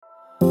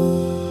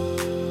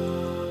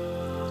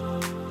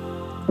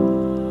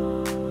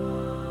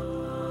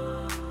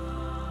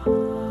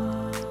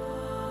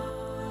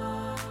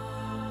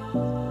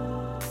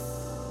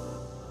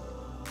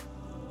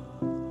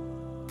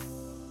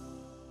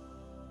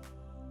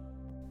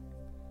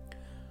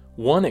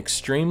One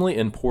extremely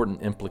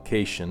important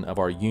implication of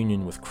our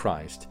union with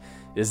Christ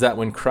is that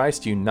when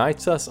Christ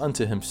unites us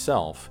unto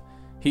himself,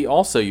 he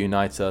also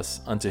unites us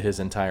unto his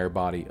entire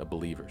body of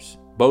believers,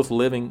 both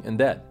living and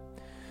dead.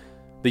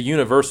 The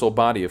universal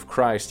body of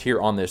Christ here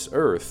on this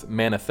earth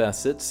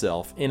manifests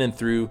itself in and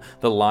through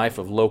the life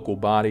of local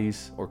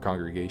bodies or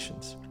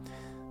congregations.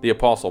 The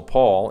Apostle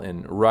Paul,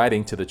 in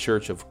writing to the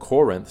church of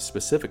Corinth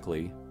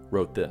specifically,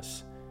 wrote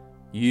this: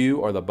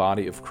 "You are the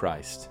body of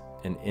Christ,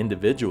 and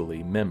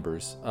individually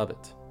members of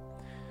it."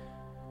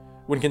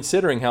 When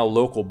considering how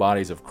local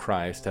bodies of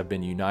Christ have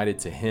been united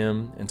to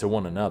him and to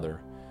one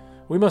another,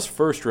 we must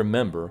first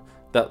remember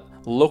that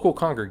local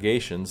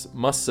congregations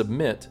must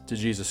submit to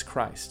Jesus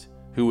Christ,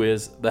 who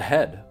is the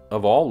head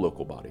of all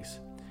local bodies.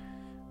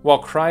 While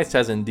Christ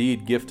has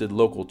indeed gifted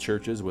local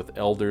churches with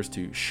elders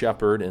to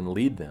shepherd and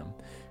lead them,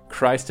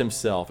 Christ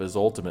himself is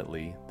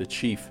ultimately the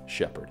chief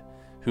shepherd,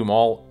 whom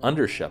all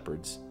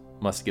under-shepherds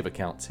must give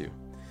account to.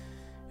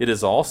 It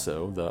is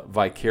also the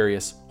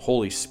vicarious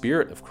Holy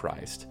Spirit of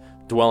Christ,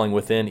 dwelling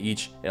within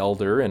each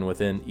elder and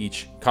within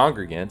each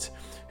congregant,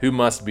 who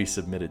must be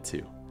submitted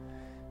to.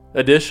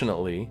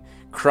 Additionally,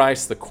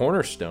 Christ the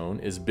cornerstone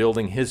is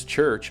building his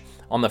church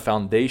on the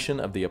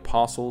foundation of the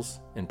apostles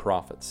and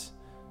prophets.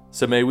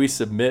 So may we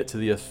submit to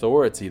the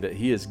authority that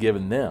he has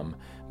given them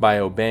by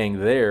obeying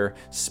their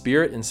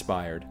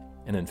Spirit-inspired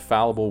and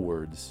infallible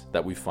words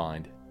that we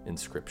find in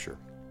Scripture.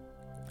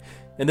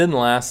 And then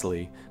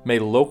lastly, may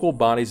local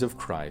bodies of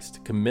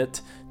Christ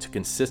commit to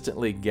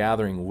consistently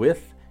gathering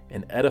with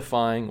and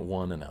edifying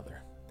one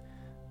another.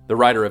 The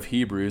writer of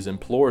Hebrews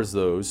implores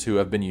those who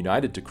have been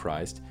united to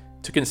Christ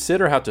to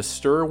consider how to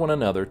stir one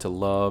another to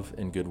love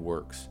and good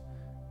works,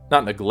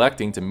 not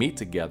neglecting to meet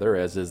together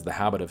as is the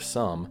habit of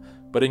some,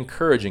 but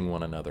encouraging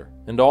one another,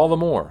 and all the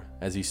more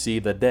as you see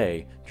the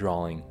day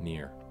drawing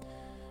near.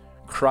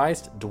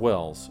 Christ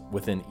dwells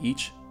within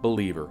each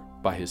believer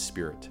by his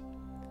Spirit,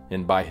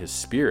 and by his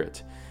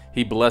Spirit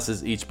he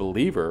blesses each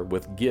believer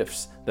with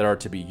gifts that are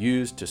to be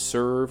used to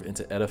serve and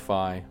to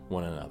edify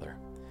one another.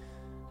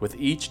 With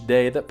each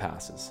day that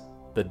passes,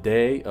 the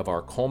day of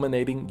our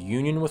culminating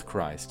union with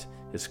Christ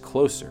is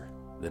closer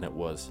than it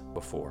was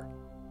before.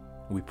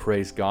 We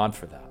praise God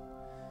for that.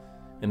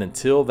 And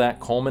until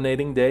that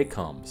culminating day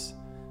comes,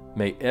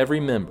 may every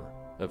member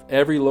of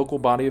every local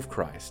body of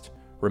Christ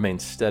remain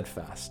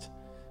steadfast,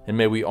 and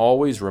may we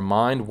always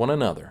remind one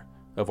another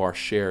of our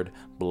shared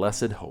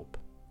blessed hope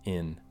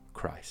in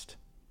Christ.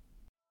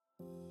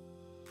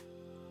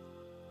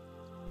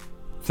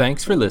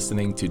 Thanks for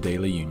listening to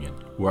Daily Union,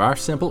 where our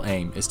simple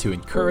aim is to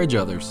encourage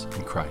others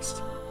in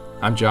Christ.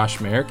 I'm Josh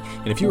Merrick,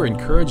 and if you were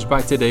encouraged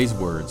by today's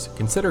words,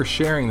 consider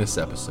sharing this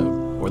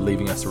episode or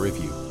leaving us a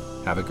review.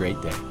 Have a great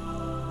day.